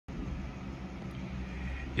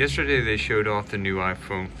Yesterday they showed off the new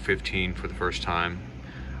iPhone 15 for the first time.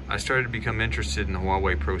 I started to become interested in the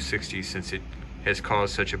Huawei Pro 60 since it has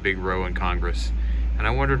caused such a big row in Congress, and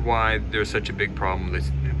I wondered why there's such a big problem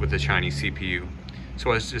with the Chinese CPU.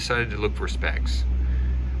 So I decided to look for specs.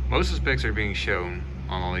 Most of the specs are being shown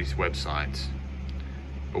on all these websites,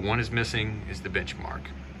 but one is missing, is the benchmark.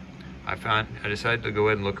 I decided to go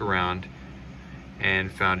ahead and look around and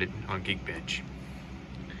found it on Geekbench.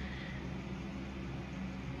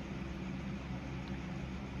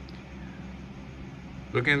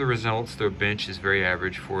 Looking at the results, their bench is very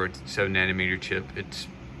average for a 7nm chip. It's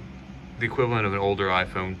the equivalent of an older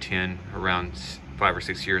iPhone 10, around 5 or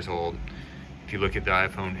 6 years old. If you look at the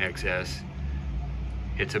iPhone XS,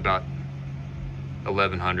 it's about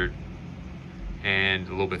 1100 and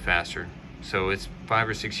a little bit faster. So it's 5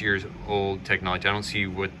 or 6 years old technology. I don't see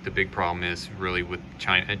what the big problem is really with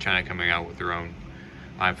China coming out with their own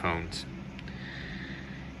iPhones.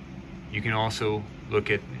 You can also look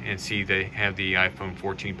at and see they have the iPhone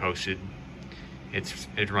 14 posted.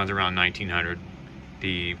 It runs around 1900.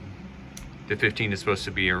 The 15 is supposed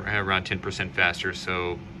to be around 10% faster,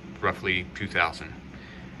 so roughly 2000.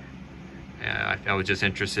 I was just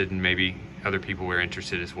interested, and maybe other people were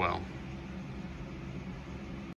interested as well.